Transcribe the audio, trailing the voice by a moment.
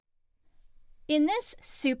In this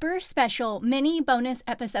super special mini bonus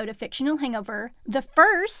episode of Fictional Hangover, the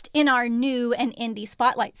first in our new and indie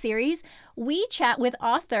spotlight series, we chat with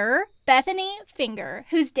author Bethanie Finger,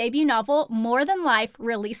 whose debut novel, More Than Life,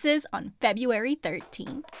 releases on February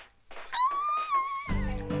 13th.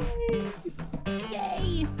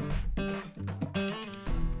 Yay!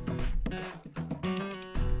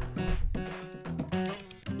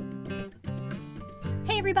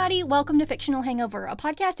 Hey everybody, welcome to Fictional Hangover, a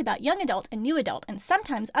podcast about young adult and new adult and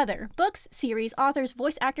sometimes other books, series, authors,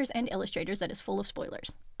 voice actors, and illustrators that is full of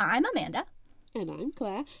spoilers. I'm Amanda. And I'm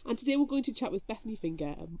Claire, and today we're going to chat with Bethanie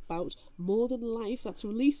Finger about More Than Life, that's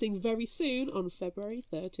releasing very soon on February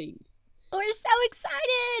 13th. We're so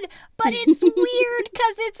excited, but it's weird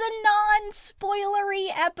because it's a non-spoilery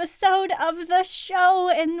episode of the show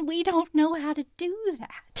and we don't know how to do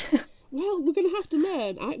that. Well, we're going to have to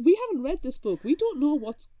learn. We haven't read this book. We don't know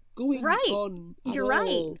what's going on at You're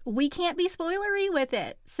all. right. We can't be spoilery with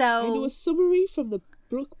it. So I know a summary from the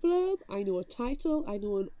book blurb. I know a title. I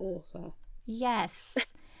know an author.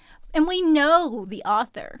 Yes. And we know the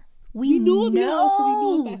author. We know the author. We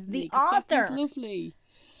know Bethanie. The author. Bethany's lovely.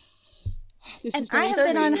 And I have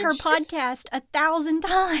been on her podcast 1,000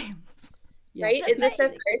 times. Yes. Right? Is this a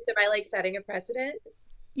first? Am I like setting a precedent?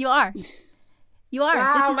 You are. You are.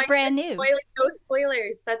 Wow, this is brand new. No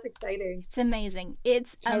spoilers. That's exciting. It's amazing.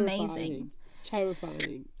 It's terrifying. Amazing. It's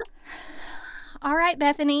terrifying. All right,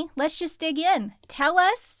 Bethanie, let's just dig in. Tell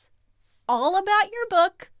us all about your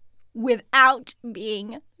book without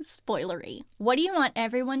being spoilery. What do you want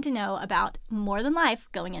everyone to know about More Than Life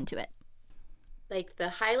going into it? Like the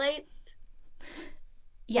highlights?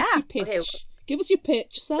 Yeah. What's your pitch? Okay. Give us your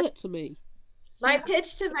pitch. Sell it to me. My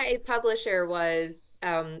pitch to my publisher was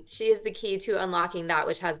she is the key to unlocking that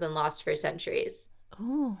which has been lost for centuries.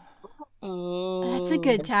 Oh, that's Oh, a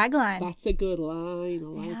good tagline. That's a good line. I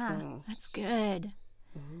like that. That's good.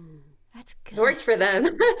 Oh. That's good. It worked for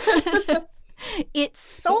them. It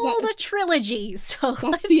sold a trilogy, so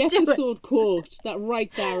that's the episode quote. That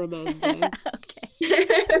right there, Amanda.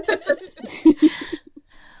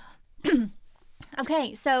 Okay.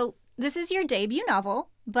 Okay, so this is your debut novel,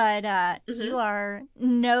 but you are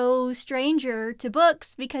no stranger to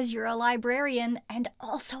books because you're a librarian and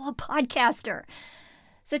also a podcaster.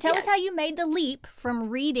 So tell us how you made the leap from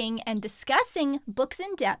reading and discussing books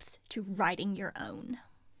in depth to writing your own.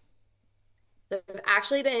 So I've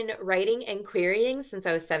actually been writing and querying since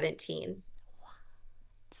I was 17. What?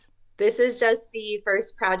 This is just the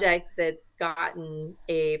first project that's gotten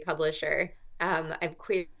a publisher. I've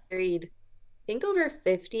queried, I think, over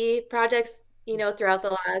 50 projects, throughout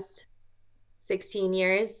the last 16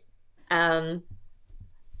 years. And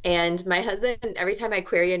my husband, every time I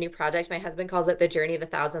query a new project, my husband calls it the journey of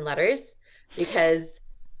 1,000 letters, because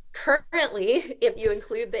currently, if you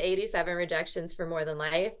include the 87 rejections for More Than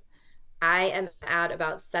Life, I am at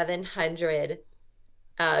about 700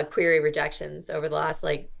 query rejections over the last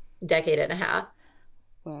decade and a half.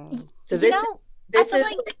 Wow. So this is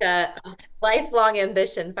like a lifelong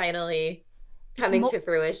ambition finally coming to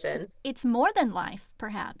fruition. It's more than life,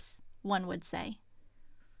 perhaps, one would say.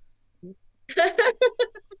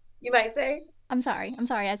 You might say. I'm sorry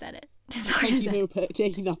I said it. Thank you for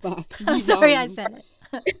taking that back. I'm sorry I said it.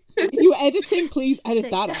 If you were editing, please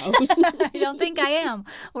edit that out. I don't think I am.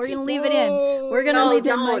 We're going to leave it in. We're going to leave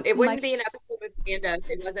it in. It wouldn't be an episode with Amanda if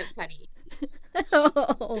it wasn't funny.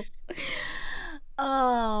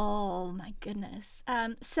 Oh my goodness.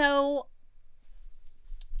 So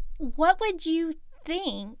what would you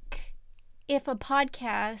think if a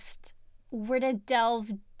podcast were to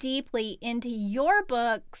delve deeply into your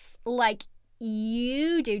books like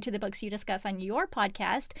you do to the books you discuss on your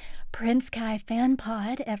podcast, Prince Kai Fan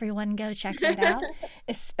Pod? Everyone go check that out,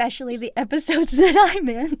 especially the episodes that I'm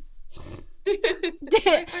in.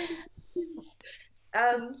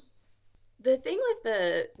 The thing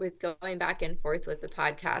with going back and forth with the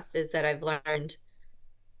podcast is that I've learned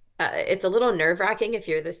it's a little nerve-wracking if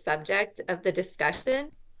you're the subject of the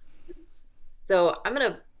discussion. So I'm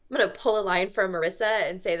gonna pull a line from Marissa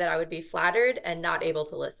and say that I would be flattered and not able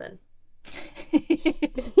to listen.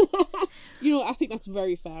 I think that's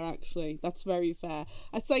very fair, actually. That's very fair.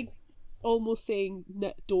 It's like almost saying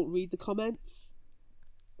don't read the comments,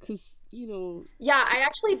 because Yeah, I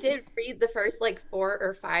actually did read the first 4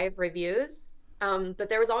 or 5 reviews, but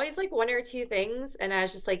there was always 1 or 2 things, and I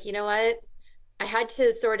was just like, you know what, I had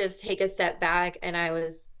to sort of take a step back, and I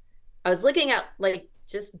was looking at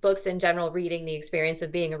just books in general, reading the experience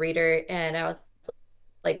of being a reader, and I was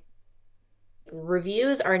like,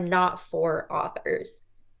 reviews are not for authors.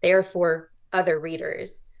 They are for other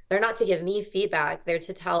readers. They're not to give me feedback. They're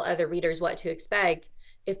to tell other readers what to expect.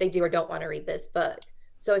 if they do or don't want to read this book.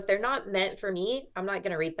 So if they're not meant for me, I'm not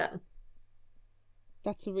going to read them.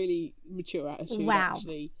 That's a really mature attitude, Wow.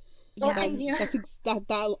 actually. Oh, Yeah. thank you.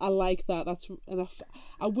 That I like that.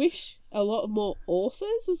 I wish a lot more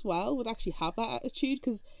authors as well would actually have that attitude,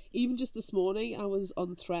 because even just this morning I was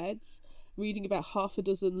on Threads reading about half a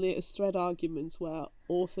dozen latest thread arguments where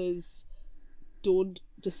authors don't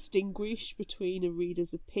distinguish between a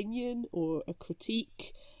reader's opinion or a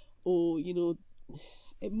critique, or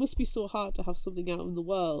it must be so hard to have something out in the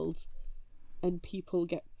world and people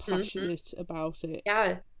get passionate about it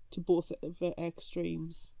Yeah. to both of the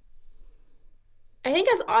extremes. I think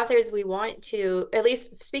as authors, we want to, at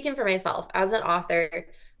least speaking for myself, as an author,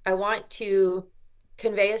 I want to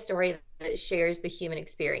convey a story that shares the human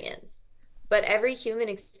experience. But every human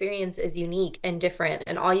experience is unique and different.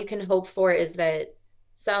 And all you can hope for is that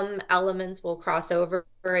some elements will cross over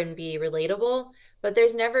and be relatable, but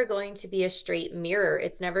there's never going to be a straight mirror.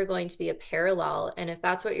 It's never going to be a parallel. And if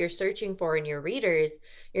that's what you're searching for in your readers,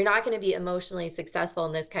 you're not going to be emotionally successful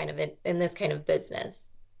in this kind of business.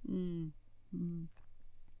 Mm. Mm.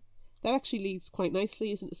 That actually leads quite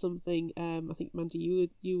nicely, isn't it? Something I think, Mandy,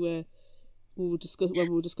 you were we were discuss when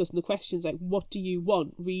we were discussing the questions, like, what do you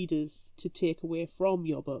want readers to take away from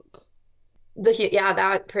your book? Yeah,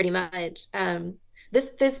 that pretty much.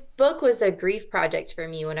 This book was a grief project for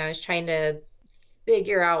me when I was trying to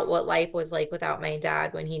figure out what life was like without my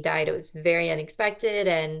dad when he died. It was very unexpected,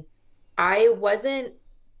 and I wasn't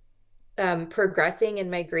progressing in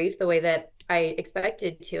my grief the way that I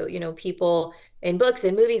expected to. You know, people in books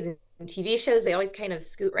and movies and TV shows, they always kind of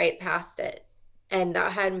scoot right past it. And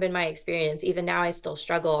that hadn't been my experience. Even now, I still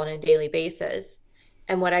struggle on a daily basis.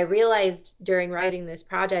 And what I realized during writing this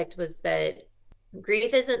project was that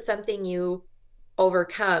grief isn't something you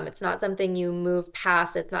overcome. It's not something you move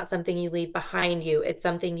past. It's not something you leave behind you. It's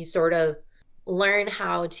something you sort of learn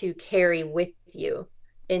how to carry with you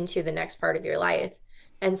into the next part of your life.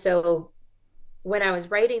 And so when I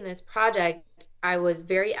was writing this project, I was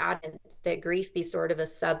very adamant that grief be sort of a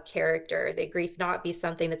sub character, that grief not be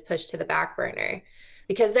something that's pushed to the back burner.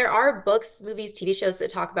 Because there are books, movies, TV shows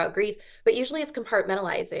that talk about grief, but usually it's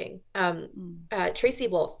compartmentalizing. Tracy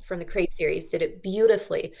Wolff from the Crave series did it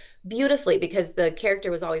beautifully, beautifully, because the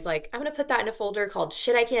character was always like, I'm going to put that in a folder called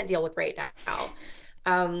shit I can't deal with right now.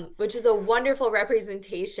 Which is a wonderful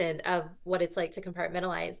representation of what it's like to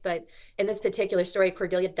compartmentalize. But in this particular story,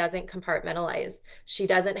 Cordelia doesn't compartmentalize. She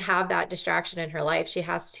doesn't have that distraction in her life. She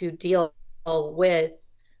has to deal with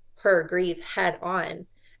her grief head on.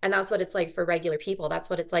 And that's what it's like for regular people. That's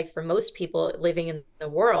what it's like for most people living in the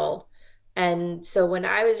world. And so when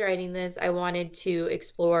I was writing this, I wanted to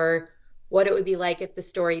explore what it would be like if the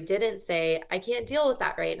story didn't say, I can't deal with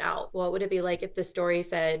that right now. What would it be like if the story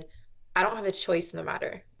said, I don't have a choice in the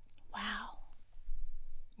matter? Wow.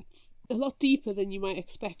 It's a lot deeper than you might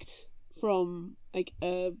expect from like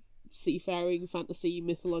a seafaring fantasy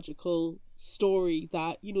mythological story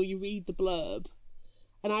that, you read the blurb.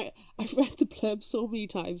 And I've read the blurb so many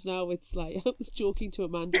times now, it's like, I was joking to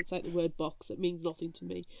Amanda, it's like the word box, it means nothing to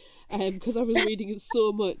me. Because I was reading it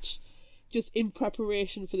so much just in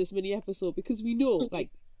preparation for this mini episode, because we know,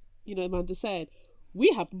 like, Amanda said,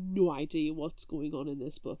 we have no idea what's going on in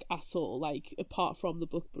this book at all, like, apart from the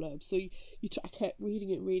book blurb. So I kept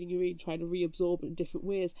reading it, trying to reabsorb it in different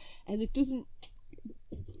ways. And it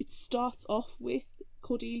starts off with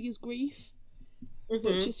Cordelia's grief, but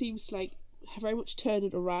it just seems to, like, very much turn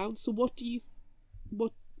it around. So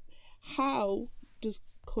how does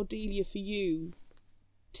Cordelia, for you,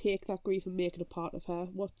 take that grief and make it a part of her?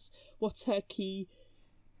 What's her key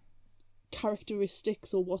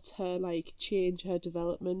characteristics, or what's her, like, change, her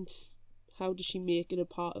development? How does she make it a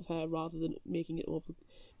part of her rather than making it over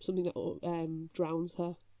something that drowns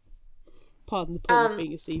her? Pardon the pun of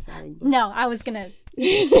being a seafaring. But... No, I was gonna.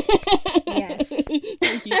 Yes.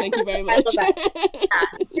 Thank you very much. I love that. Yeah.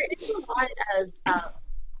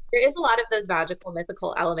 There is a lot of those magical,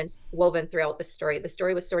 mythical elements woven throughout the story. The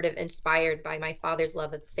story was sort of inspired by my father's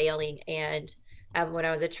love of sailing, and when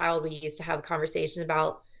I was a child, we used to have conversations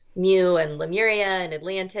about Mew and Lemuria and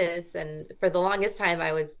Atlantis, and for the longest time,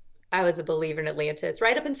 I was a believer in Atlantis,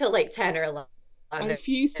 right up until like 10 or 11. I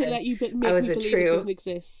refuse to let you make me believe it doesn't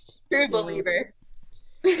exist. True believer.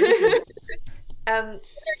 So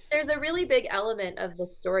there's a really big element of the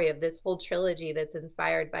story of this whole trilogy that's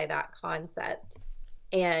inspired by that concept.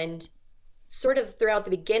 And sort of throughout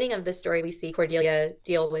the beginning of the story, we see Cordelia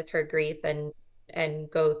deal with her grief and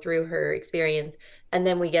go through her experience. And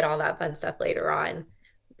then we get all that fun stuff later on.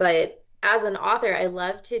 But as an author, I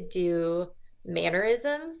love to do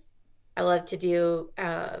mannerisms. I love to do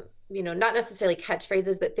not necessarily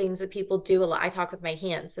catchphrases, but things that people do a lot. I talk with my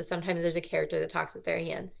hands. So sometimes there's a character that talks with their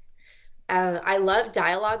hands. I love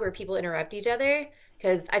dialogue where people interrupt each other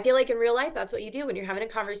because I feel like in real life, that's what you do when you're having a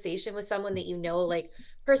conversation with someone that you know, like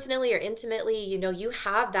personally or intimately, you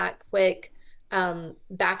have that quick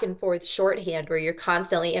back and forth shorthand where you're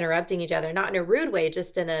constantly interrupting each other, not in a rude way,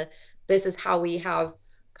 just in a this is how we have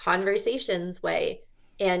conversations way.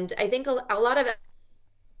 And I think a lot of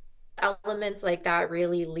elements like that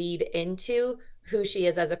really lead into who she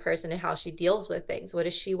is as a person and how she deals with things. What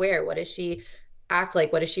does she wear? What does she act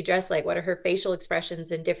like? What does she dress like? What are her facial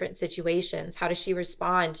expressions in different situations? How does she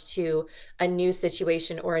respond to a new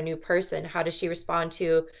situation or a new person? How does she respond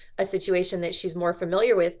to a situation that she's more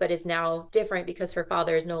familiar with but is now different because her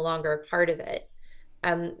father is no longer a part of it?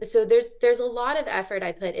 So there's a lot of effort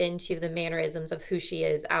I put into the mannerisms of who she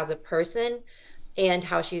is as a person and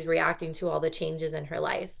how she's reacting to all the changes in her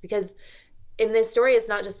life. Because in this story, it's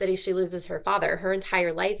not just that she loses her father, her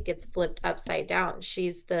entire life gets flipped upside down.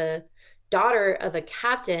 She's the daughter of a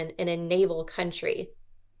captain in a naval country.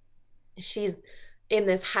 She's in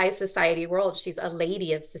this high society world. She's a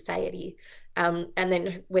lady of society. And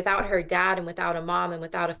then without her dad and without a mom and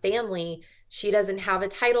without a family, she doesn't have a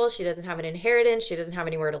title. She doesn't have an inheritance. She doesn't have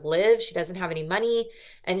anywhere to live. She doesn't have any money.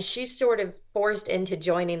 And she's sort of forced into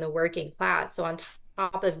joining the working class. So on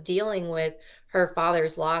top of dealing with her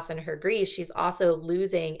father's loss and her grief, she's also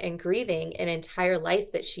losing and grieving an entire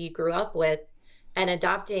life that she grew up with and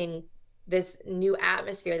adopting this new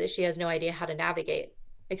atmosphere that she has no idea how to navigate.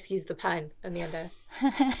 Excuse the pun, Amanda.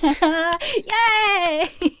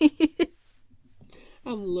 Yay!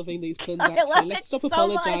 I'm loving these puns, actually. Let's stop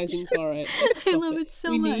apologizing for it. I love it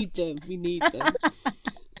so much. We need them. We need them.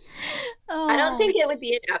 Oh. I don't think it would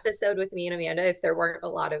be an episode with me and Amanda if there weren't a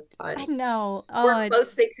lot of puns. I know. Or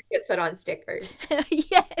most they could get put on stickers.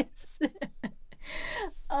 Yes.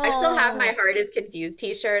 I still have my Heart is Confused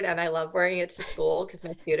t-shirt and I love wearing it to school because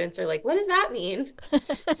my students are like, what does that mean?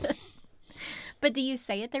 But do you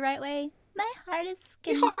say it the right way? My heart is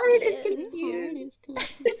confused. My heart is confused.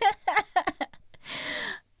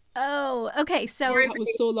 Oh, okay. So that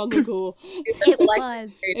was so long ago. It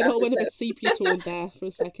was. It all went a bit sepia toned there for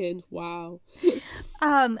a second. Wow.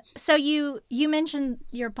 So you mentioned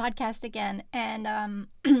your podcast again, and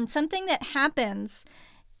something that happens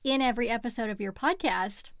in every episode of your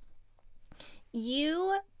podcast,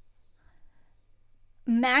 you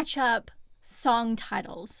match up song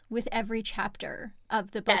titles with every chapter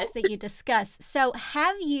of the books that you discuss. So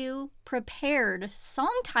have you prepared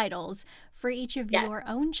song titles for each of your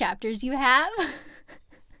own chapters you have?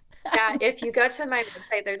 Yeah, if you go to my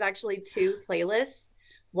website, there's actually two playlists,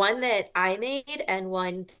 one that I made and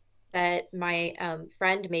one that my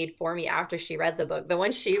friend made for me after she read the book. The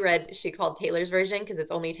one she read, she called Taylor's version because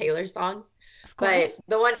it's only Taylor's songs. Of course.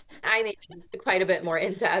 But the one I made is quite a bit more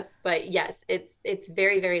in depth. But yes, it's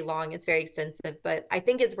very, very long. It's very extensive, but I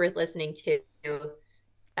think it's worth listening to.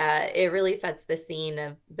 It really sets the scene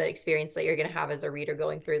of the experience that you're going to have as a reader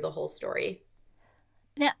going through the whole story.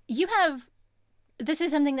 Now, you have, this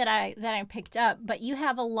is something that I picked up, but you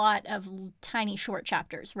have a lot of tiny short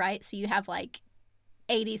chapters, right? So you have like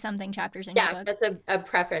 80 something chapters in your book. Yeah, that's a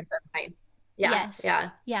preference of mine. Yeah. Yes.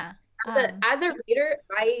 Yeah. As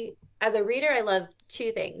a reader, I love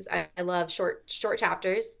two things. I love short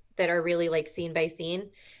chapters that are really like scene by scene,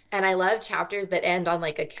 and I love chapters that end on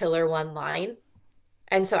like a killer one line.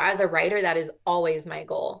 And so as a writer, that is always my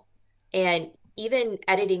goal. And even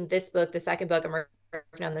editing this book, the second book, I'm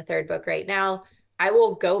working on the third book right now, I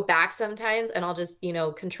will go back sometimes and I'll just,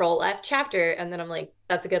 control F chapter. And then I'm like,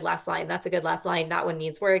 that's a good last line. That's a good last line. That one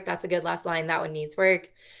needs work. That's a good last line. That one needs work.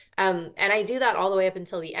 And I do that all the way up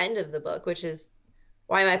until the end of the book, which is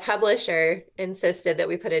why my publisher insisted that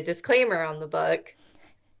we put a disclaimer on the book.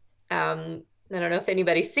 I don't know if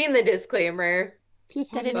anybody's seen the disclaimer.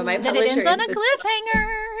 That it ends on a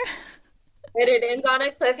cliffhanger. That it ends on a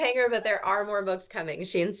cliffhanger, but there are more books coming.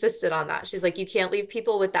 She insisted on that. She's like, you can't leave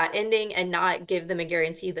people with that ending and not give them a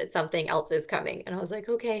guarantee that something else is coming. And I was like,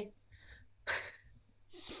 okay.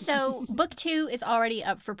 So book 2 is already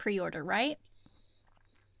up for pre-order, right?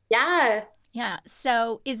 Yeah. Yeah.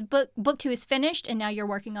 So is book 2 is finished and now you're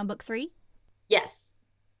working on book 3? Yes.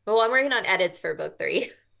 Well, I'm working on edits for book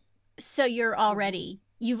 3. So you've already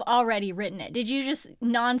written it. Did you just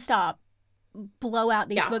nonstop blow out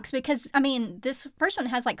these books? Because I mean, this first one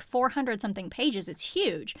has like 400 something pages. It's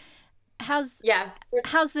huge. How's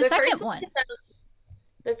the second one?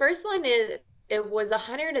 The first one it was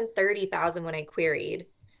 130,000 when I queried,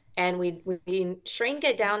 and we shrink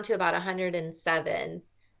it down to about 107.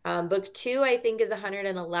 Book 2, I think, is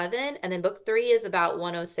 111, and then book 3 is about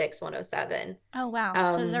 106, 107. Oh,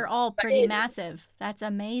 wow. So they're all But pretty massive. That's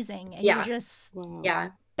amazing. And you yeah, just Wow. yeah.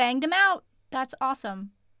 banged them out. That's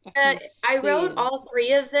awesome. That's I wrote insane. all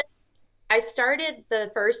 3 of them. I started the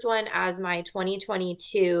first one as my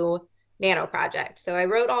 2022 nano project. So I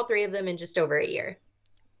wrote all 3 of them in just over a year.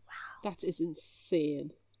 That is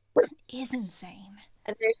insane. That is insane.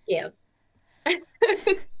 And they're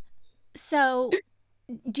scam. So,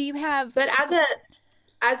 do you have? But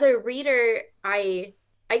as a reader, I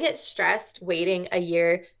get stressed waiting a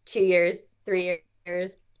year, 2 years, 3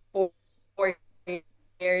 years, 4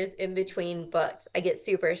 years in between books. I get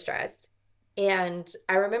super stressed. And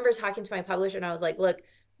I remember talking to my publisher and I was like, look,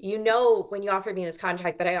 you know, when you offered me this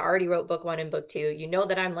contract that I already wrote book 1 and book 2, you know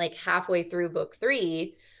that I'm like halfway through book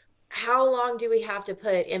 3. How long do we have to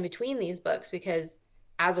put in between these books? Because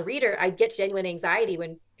as a reader, I get genuine anxiety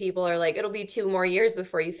when people are like, it'll be 2 more years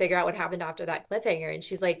before you figure out what happened after that cliffhanger. And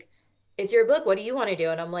she's like, it's your book. What do you want to do?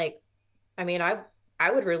 And I'm like, I mean,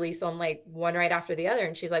 I would release them like one right after the other.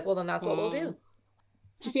 And she's like, well, then that's what we'll do.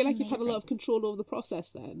 Do you feel like you've had a lot of control over the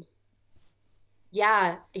process then?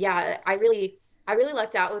 Yeah. I really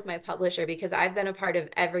lucked out with my publisher because I've been a part of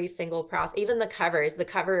every single process, even the covers. The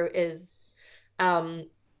cover is um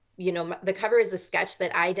the cover is a sketch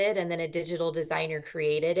that I did and then a digital designer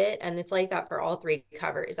created it, and it's like that for all 3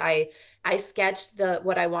 covers. I sketched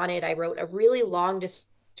what I wanted. I wrote a really long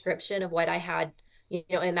description of what I had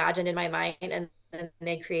imagined in my mind, and then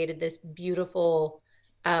they created this beautiful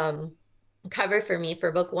um cover for me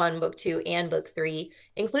for book 1, book 2, and book 3,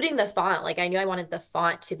 including the font. Like I knew I wanted the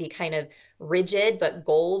font to be kind of rigid but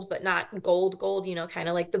gold, but not gold, kind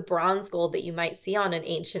of like the bronze gold that you might see on an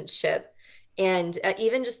ancient ship. And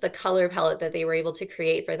even just the color palette that they were able to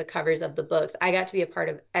create for the covers of the books, I got to be a part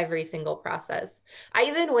of every single process. I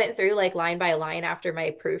even went through like line by line after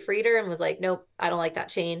my proofreader and was like, nope, I don't like that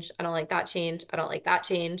change. I don't like that change. I don't like that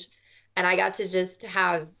change. And I got to just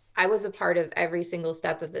I was a part of every single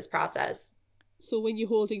step of this process. So when you're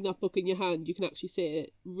holding that book in your hand, you can actually say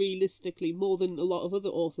realistically more than a lot of other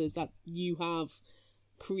authors that you have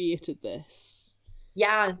created this.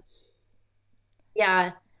 Yeah.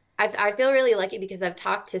 Yeah. I feel really lucky because I've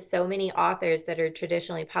talked to so many authors that are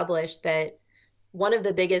traditionally published that one of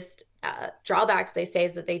the biggest drawbacks they say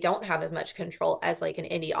is that they don't have as much control as like an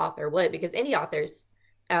indie author would, because indie authors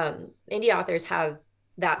have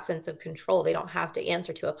that sense of control. They don't have to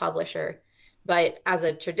answer to a publisher. But as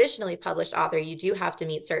a traditionally published author, you do have to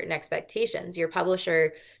meet certain expectations. Your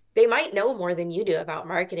publisher, they might know more than you do about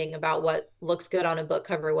marketing, about what looks good on a book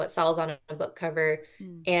cover, what sells on a book cover.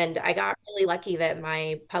 And I got really lucky that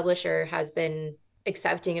my publisher has been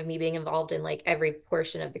accepting of me being involved in like every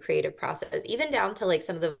portion of the creative process, even down to like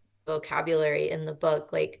some of the vocabulary in the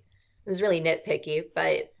book. Like, this is really nitpicky,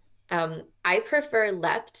 but I prefer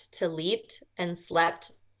leapt to leaped and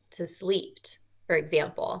slept to sleeped, for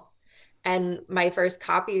example. And my first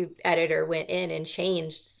copy editor went in and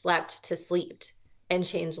changed slept to sleeped and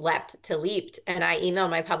changed leapt to leaped. And I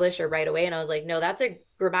emailed my publisher right away and I was like, no, that's a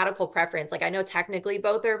grammatical preference. Like I know technically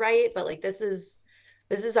both are right, but like this is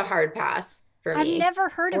a hard pass for me. I've never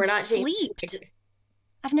heard We're of not sleeped.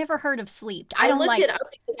 I've never heard of sleeped. I looked it up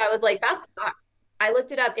because I was like, that's not. I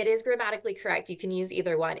looked it up. It is grammatically correct. You can use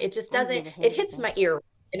either one. It just doesn't. It hits my ear,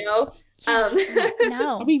 you know. Yes.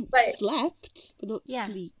 No. I mean, slept, but not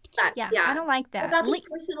sleeped. Yeah, I don't like that. But that's a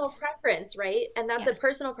personal preference, right? And that's a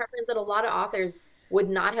personal preference that a lot of authors would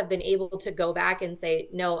not have been able to go back and say,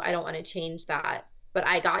 no, I don't want to change that. But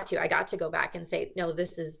I got to go back and say, no,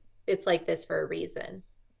 it's like this for a reason.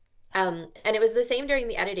 And it was the same during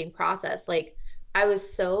the editing process. Like I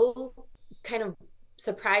was so kind of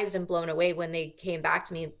surprised and blown away when they came back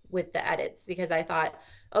to me with the edits, because I thought,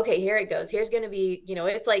 okay, here it goes. Here's going to be,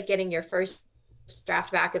 it's like getting your first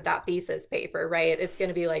draft back of that thesis paper, right? It's going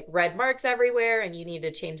to be like red marks everywhere and you need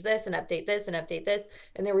to change this and update this and update this.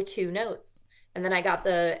 And there were 2 notes. And then I got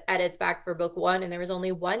the edits back for book 1 and there was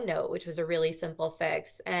only 1 note, which was a really simple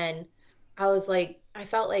fix. And I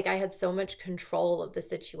felt like I had so much control of the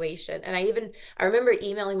situation. And I remember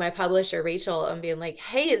emailing my publisher, Rachel, and being like,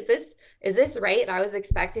 hey, is this right? And I was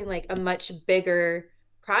expecting like a much bigger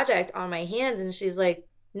project on my hands. And she's like,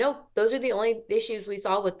 nope, those are the only issues we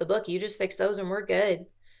saw with the book. You just fix those and we're good.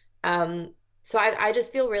 So I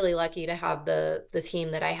just feel really lucky to have the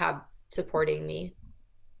team that I have supporting me.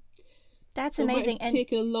 That's amazing. It might have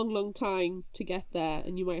taken a long time to get there,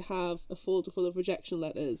 and you might have a folder full of rejection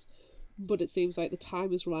letters, but it seems like the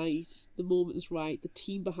time is right, the moment is right, the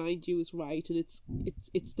team behind you is right, and it's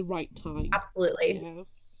the right time. Absolutely. Yeah.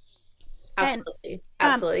 And Absolutely.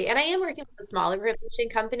 um, Absolutely. And I am working with a smaller publishing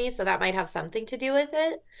company, so that might have something to do with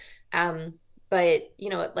it. Um, but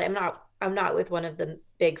like, I'm not with one of the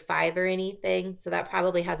big five or anything, so that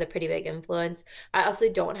probably has a pretty big influence. I also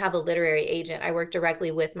don't have a literary agent. I work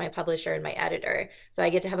directly with my publisher and my editor, so I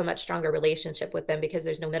get to have a much stronger relationship with them because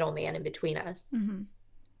there's no middleman in between us. mhm.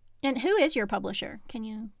 And who is your publisher?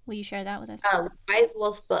 Will you share that with us? Wise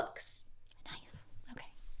Wolf Books. Nice. Okay.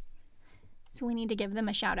 So we need to give them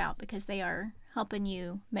a shout out because they are helping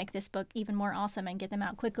you make this book even more awesome and get them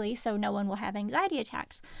out quickly so no one will have anxiety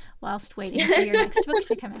attacks whilst waiting for your next book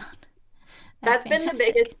to come out. That's been the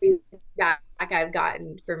biggest feedback I've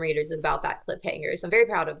gotten from readers is about that cliffhanger. So I'm very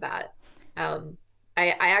proud of that.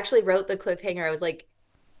 I actually wrote the cliffhanger. I was like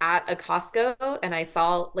at a Costco and I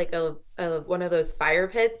saw like a one of those fire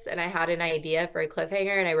pits and I had an idea for a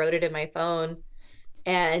cliffhanger and I wrote it in my phone.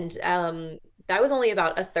 And that was only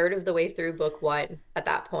about a third of the way through book one at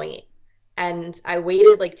that point. And I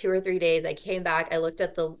waited like 2 or 3 days. I came back. I looked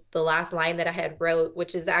at the last line that I had wrote,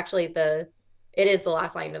 which is actually it is the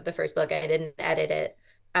last line of the first book. I didn't edit it.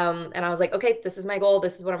 And I was like, okay, this is my goal.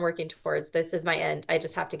 This is what I'm working towards. This is my end. I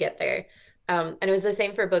just have to get there. And it was the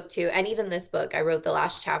same for book two. And even this book, I wrote the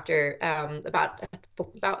last chapter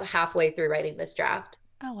about halfway through writing this draft.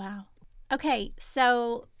 Oh, wow. Okay,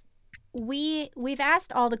 so we've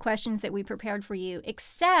asked all the questions that we prepared for you,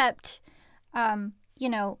 except,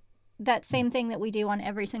 that same thing that we do on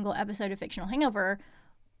every single episode of Fictional Hangover,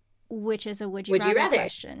 which is a would you rather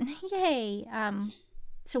question. Yay!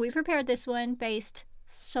 So we prepared this one based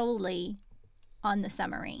solely on the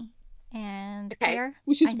summary. And Claire,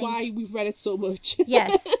 which is why we've read it so much.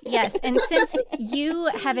 Yes. And since you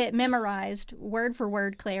have it memorized word for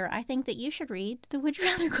word, Claire, I think that you should read the would you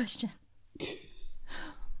rather question.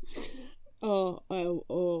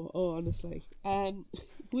 Honestly.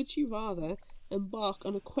 Would you rather embark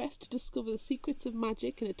on a quest to discover the secrets of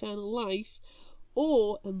magic and eternal life,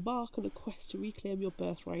 or embark on a quest to reclaim your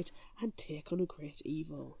birthright and take on a great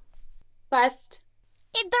evil? Quest.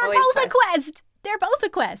 They're both a quest. They're both a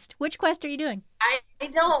quest. Which quest are you doing? I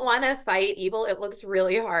don't want to fight evil. It looks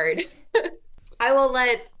really hard. I will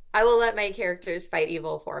let my characters fight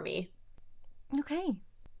evil for me. Okay.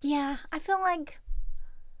 Yeah, I feel like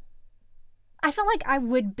I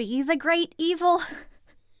would be the great evil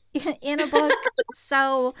in a book.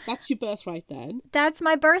 So that's your birthright then. That's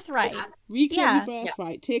my birthright. Yeah. Reclaim your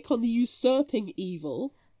birthright. Yeah. Take on the usurping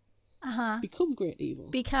evil. Become great evil.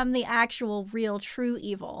 Become the actual, real, true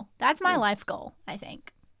evil. That's my life goal, I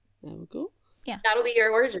think. There we go. Yeah. That'll be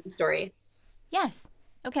your origin story. Yes.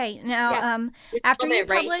 Okay. Now, after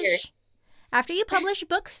you publish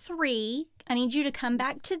book 3, I need you to come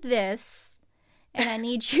back to this, and I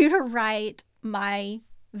need you to write my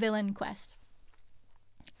villain quest.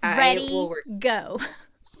 Ready, go.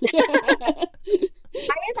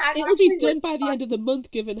 It'll be done by the end of the month,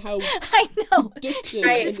 given how I know.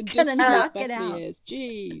 Productions and industrious Bethany is.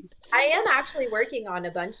 Jeez. I am actually working on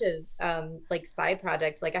a bunch of like side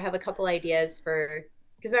projects. Like I have a couple ideas for,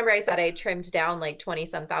 because remember I said I trimmed down like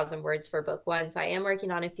 20-some thousand words for book 1. So I am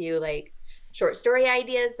working on a few like short story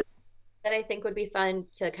ideas that I think would be fun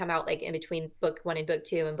to come out like in between book 1 and book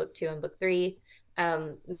 2 and book 2 and book 3.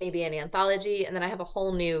 Maybe an anthology, and then I have a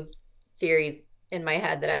whole new series in my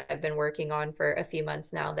head that I've been working on for a few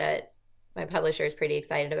months now that my publisher is pretty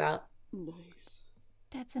excited about. Nice.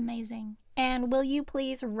 That's amazing. And will you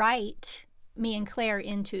please write me and Claire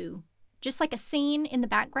into just like a scene in the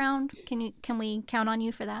background? Can we count on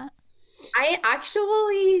you for that? I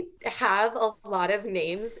actually have a lot of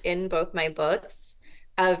names in both my books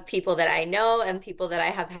of people that I know and people that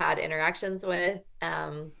I have had interactions with.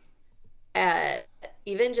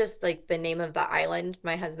 Even just like the name of the island.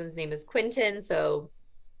 My husband's name is Quentin, so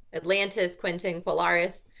Atlantis, Quentin,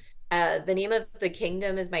 Qualaris. The name of the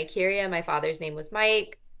kingdom is Mykeria. My father's name was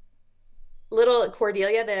Mike. Little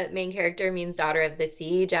Cordelia, the main character, means daughter of the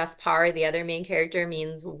sea. Jaspar, the other main character,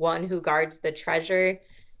 means one who guards the treasure.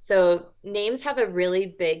 So names have a really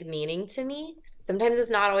big meaning to me. Sometimes it's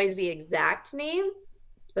not always the exact name,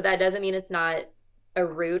 but that doesn't mean it's not a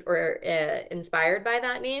root or inspired by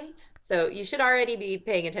that name. So you should already be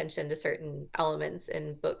paying attention to certain elements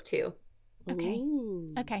in book 2. Okay.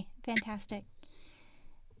 Ooh. Okay, fantastic.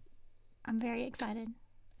 I'm very excited.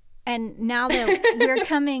 And now that we're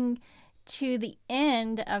coming to the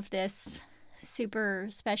end of this super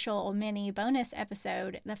special mini bonus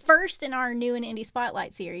episode, the first in our new and indie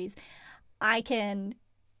spotlight series, I can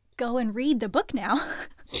go and read the book now.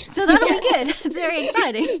 So that'll be good. It's very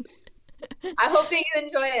exciting. I hope that you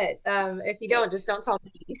enjoy it. If you don't, just don't tell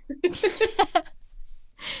me.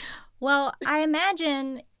 Well, I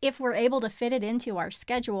imagine if we're able to fit it into our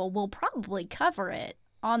schedule, we'll probably cover it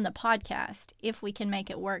on the podcast if we can make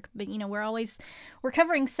it work. But, we're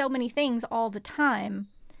covering so many things all the time.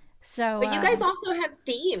 So, But you guys also have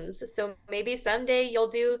themes. So maybe someday you'll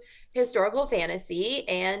do historical fantasy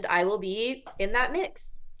and I will be in that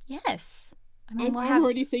mix. Yes. I'm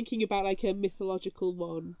already thinking about like a mythological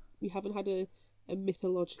one. We haven't had a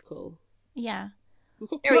mythological. Yeah. We've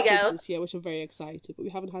got cryptids this year, which I'm very excited, but we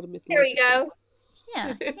haven't had a mythological. There we go.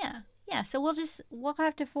 Yeah. So we'll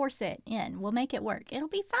have to force it in. We'll make it work. It'll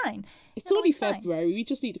be fine. It's only February. We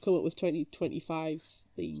just need to come up with 2025's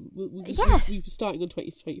theme. We'll be starting on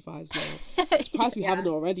 2025's now. I'm surprised we haven't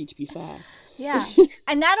already, to be fair. Yeah.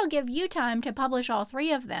 And that'll give you time to publish all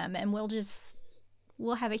 3 of them, and we'll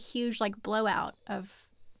have a huge like blowout of.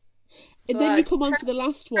 And then you come on for the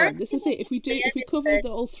last one. This is it. If we cover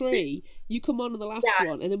all 3, you come on the last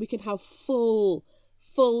one, and then we can have full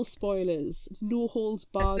spoilers, no holds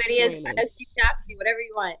barred spoilers. Whatever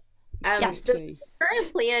you want. The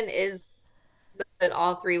current plan is that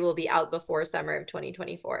all 3 will be out before summer of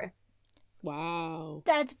 2024. Wow,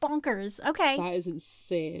 that's bonkers. Okay, that is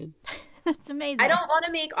insane. That's amazing. I don't want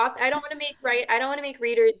to make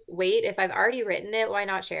readers wait. If I've already written it, why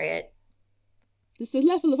not share it? There's a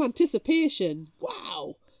level of anticipation.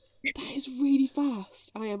 Wow, that is really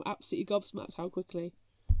fast. I am absolutely gobsmacked how quickly.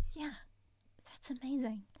 Yeah. That's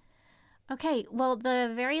amazing. Okay, well,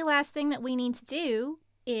 the very last thing that we need to do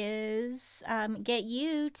is get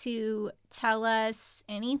you to tell us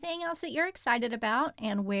anything else that you're excited about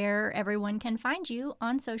and where everyone can find you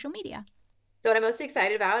on social media. So what I'm most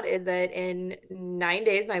excited about is that in 9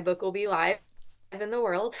 days, my book will be live in the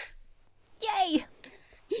world. Yay!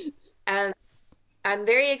 I'm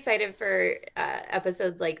very excited for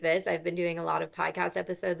episodes like this. I've been doing a lot of podcast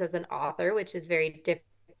episodes as an author, which is very different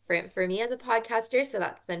for me as a podcaster, so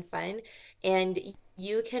that's been fun. And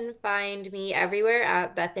you can find me everywhere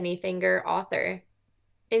at Bethanie Finger Author.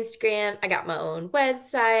 Instagram, I got my own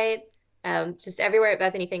website, just everywhere at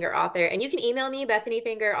Bethanie Finger Author. And you can email me,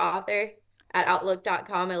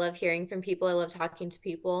 BethanyFingerAuthor@outlook.com. I love hearing from people. I love talking to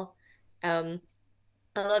people. I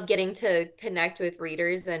love getting to connect with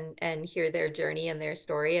readers and hear their journey and their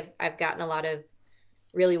story. I've gotten a lot of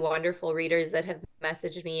really wonderful readers that have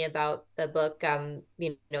messaged me about the book,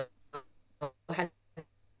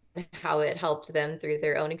 how it helped them through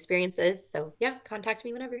their own experiences. So yeah, contact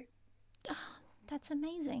me whenever. Oh, that's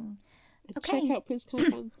amazing. Okay. Check out Prince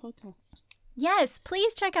Kanpan's podcast. Yes,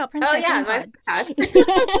 please check out Prince Kanpan. My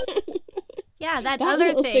podcast. Yeah, that other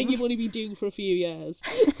little thing you've only been doing for a few years.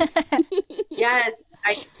 Yes,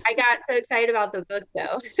 I got so excited about the book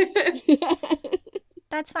though.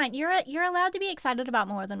 That's fine. You're allowed to be excited about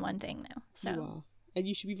more than one thing though. So you are. And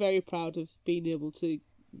you should be very proud of being able to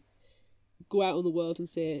go out in the world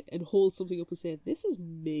and hold something up and say, this is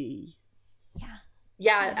me.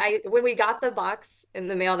 Yeah. When we got the box in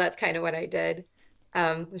the mail, that's kind of what I did.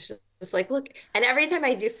 It was just like, look, and every time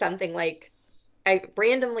I do something, like I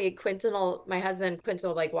randomly, my husband Quentin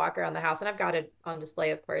will like walk around the house, and I've got it on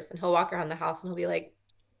display, of course, and he'll walk around the house and he'll be like,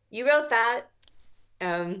 you wrote that?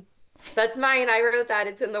 That's mine. I wrote that.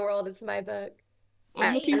 It's in the world. It's my book.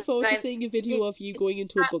 I'm looking forward to seeing a video of you going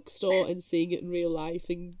into a bookstore and seeing it in real life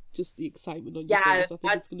and just the excitement on your face. I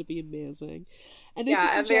think it's going to be amazing. And as a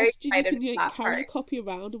suggestion, you can carry a copy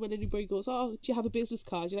around, and when anybody goes, oh, do you have a business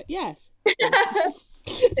card? You're like, yes.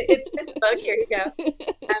 It's this book. Here you go.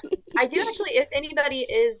 I do actually, if anybody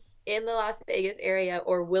is in the Las Vegas area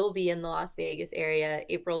or will be in the Las Vegas area,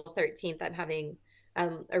 April 13th, I'm having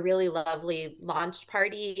a really lovely launch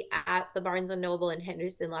party at the Barnes & Noble in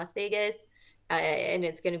Henderson, Las Vegas. And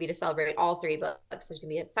it's going to be to celebrate all 3 books. There's going to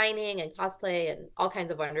be a signing and cosplay and all kinds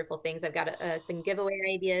of wonderful things. I've got some giveaway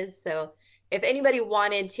ideas. So if anybody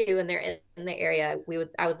wanted to and they're in the area,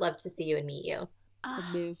 I would love to see you and meet you.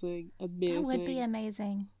 Amazing. That would be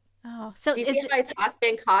amazing. Oh, so do you see if I tossed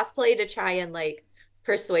in cosplay to try and like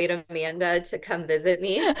persuade Amanda to come visit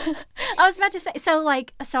me? I was about to say, so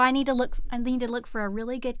I need to look for a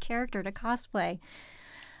really good character to cosplay.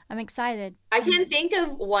 I'm excited. I can think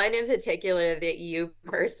of one in particular that you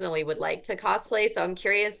personally would like to cosplay. So I'm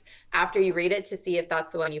curious after you read it to see if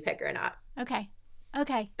that's the one you pick or not. Okay.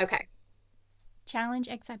 Challenge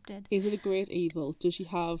accepted. Is it a great evil? Does she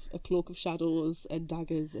have a cloak of shadows and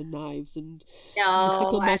daggers and knives and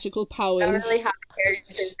mystical magical powers? I don't really have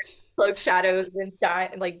characters with cloak shadows and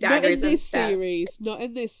like daggers. Not in this series. Not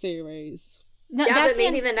in this series. No, yeah, but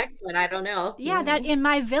maybe the next one. I don't know. Yeah, that in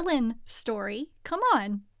my villain story. Come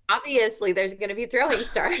on. Obviously, there's going to be throwing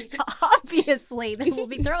stars. Obviously, there will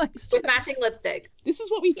be throwing stars. With matching lipstick. This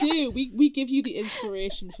is what we do. We give you the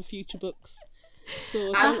inspiration for future books.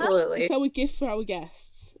 So Absolutely. it's our gift for our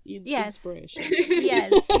guests. Yes. Inspiration.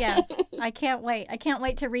 Yes. I can't wait. I can't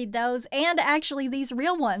wait to read those and actually these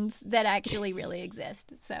real ones that actually really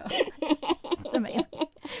exist. So it's amazing.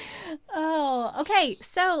 Oh, okay.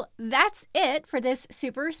 So that's it for this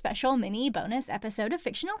super special mini bonus episode of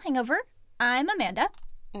Fictional Hangover. I'm Amanda.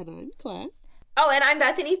 And I'm Claire. Oh, and I'm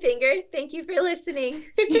Bethany Finger. Thank you for listening.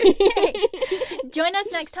 Join us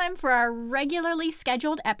next time for our regularly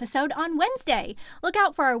scheduled episode on Wednesday. Look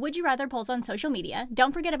out for our Would You Rather polls on social media.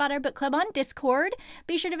 Don't forget about our book club on Discord.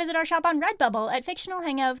 Be sure to visit our shop on Redbubble at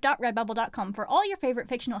fictionalhangover.redbubble.com for all your favorite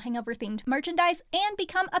Fictional Hangover themed merchandise, and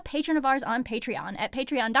become a patron of ours on Patreon at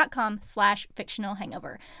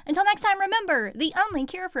patreon.com/fictionalhangover. Until next time, remember, the only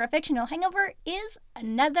cure for a fictional hangover is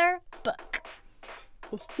another book.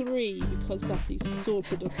 Or 3, because Bethy's so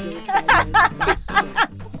productive.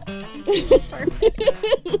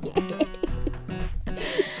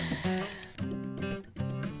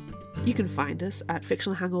 You can find us at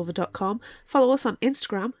fictionalhangover.com. Follow us on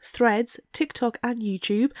Instagram, Threads, TikTok and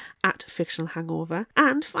YouTube at Fictional Hangover.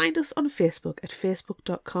 And find us on Facebook at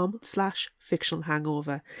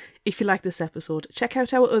facebook.com/fictionalhangover. If you like this episode, check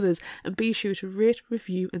out our others and be sure to rate,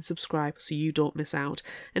 review and subscribe so you don't miss out.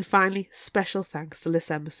 And finally, special thanks to Liz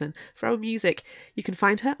Emerson for our music. You can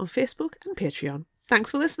find her on Facebook and Patreon. Thanks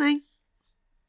for listening.